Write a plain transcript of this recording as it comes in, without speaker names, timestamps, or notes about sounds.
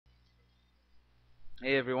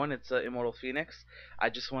Hey everyone, it's Immortal Phoenix. I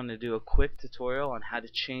just wanted to do a quick tutorial on how to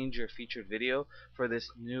change your featured video for this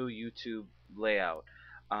new YouTube layout.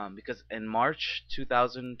 Because in March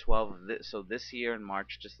 2012, so this year in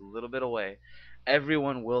March, just a little bit away,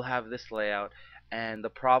 everyone will have this layout. And the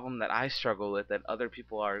problem that I struggle with, that other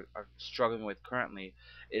people are struggling with currently,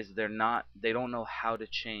 is they don't know how to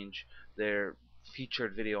change their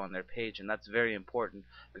featured video on their page, and that's very important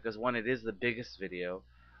because one, it is the biggest video.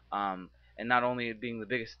 And not only it being the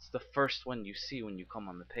biggest, it's the first one you see when you come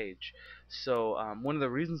on the page. So one of the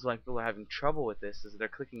reasons why people are having trouble with this is they're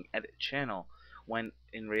clicking edit channel, when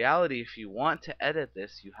in reality if you want to edit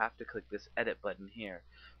this you have to click this edit button here.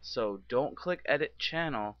 So don't click edit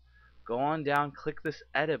channel, go on down, click this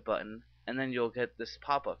edit button, and then you'll get this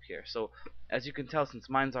pop-up here. So as you can tell, since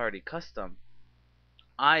mine's already custom,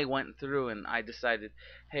 I went through and I decided,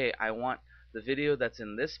 hey, I want the video that's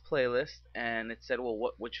in this playlist, and it said,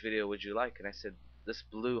 well, which video would you like? And I said, this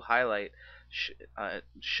blue highlight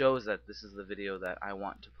shows that this is the video that I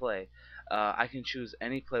want to play. I can choose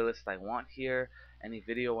any playlist I want here, any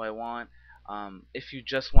video I want. If you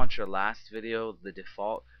just want your last video, the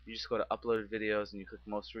default, you just go to uploaded videos and you click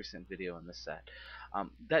most recent video in the set.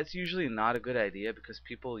 That's usually not a good idea because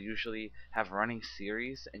people usually have running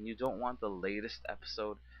series, and you don't want the latest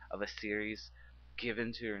episode of a series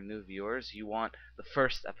given to your new viewers. You want the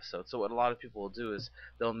first episode. So what a lot of people will do is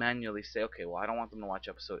they'll manually say, okay, well, I don't want them to watch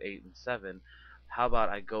episode 8 and 7. How about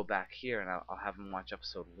I go back here and I'll have them watch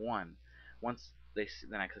episode 1. Once they see,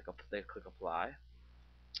 then they click apply,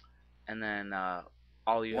 and then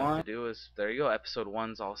all you have to do is, there you go, episode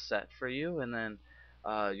 1's all set for you, and then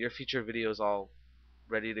your feature video is all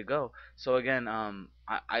ready to go. So again,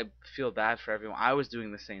 I feel bad for everyone. I was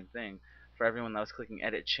doing the same thing for everyone that was clicking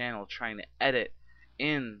edit channel, trying to edit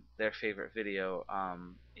in their favorite video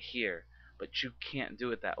here, but you can't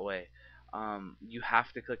do it that way. You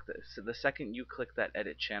have to click so the second you click that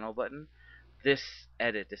edit channel button, this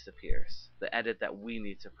edit disappears, the edit that we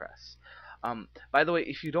need to press. By the way,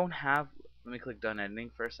 if you don't have, let me click done editing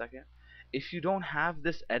for a second. If you don't have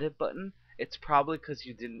this edit button, it's probably because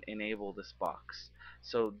you didn't enable this box.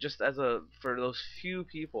 So just as for those few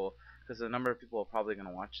people, because a number of people are probably going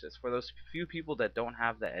to watch this, for those few people that don't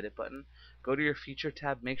have the edit button, go to your feature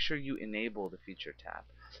tab, make sure you enable the feature tab.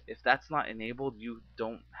 If that's not enabled, you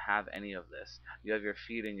don't have any of this. You have your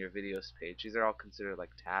feed and your videos page. These are all considered like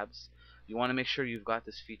tabs. You want to make sure you've got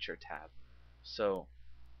this feature tab. So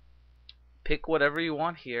pick whatever you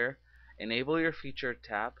want here, enable your feature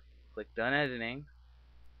tab, click done editing,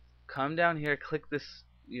 come down here, click this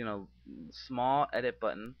small edit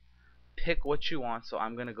button, pick what you want. So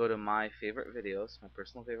I'm gonna go to my favorite videos, my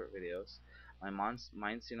personal favorite videos, my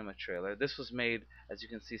Mind Cinema trailer. This was made, as you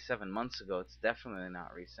can see, 7 months ago. It's definitely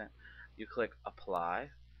not recent. You click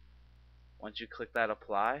apply. Once you click that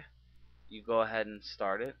apply, you go ahead and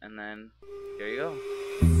start it, and then here you go,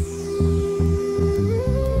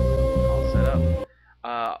 all set up.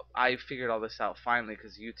 I figured all this out finally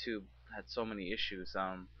because YouTube had so many issues.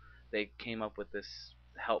 They came up with this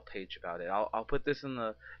help page about it. I'll put this in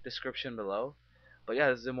the description below. But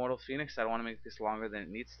yeah, this is Immortal Phoenix. I don't want to make this longer than it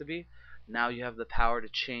needs to be. Now you have the power to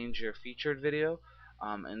change your featured video,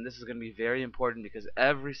 and this is going to be very important because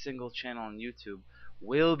every single channel on YouTube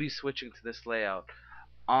will be switching to this layout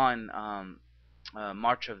on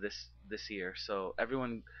March of this year. So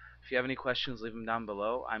everyone, if you have any questions, leave them down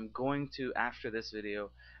below. I'm going to, after this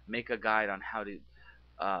video, make a guide on how to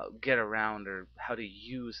get around or how to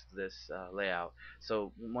use this layout.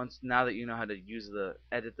 So now that you know how to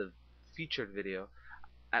edit the featured video,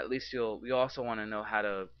 at least you'll also want to know how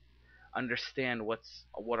to understand what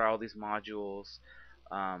are all these modules,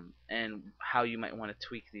 and how you might want to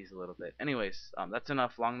tweak these a little bit. Anyways, that's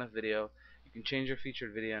enough. Long enough video. You can change your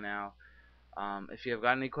featured video now. If you have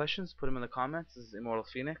got any questions, put them in the comments. This is Immortal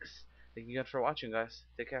Phoenix. Thank you guys for watching, guys.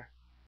 Take care.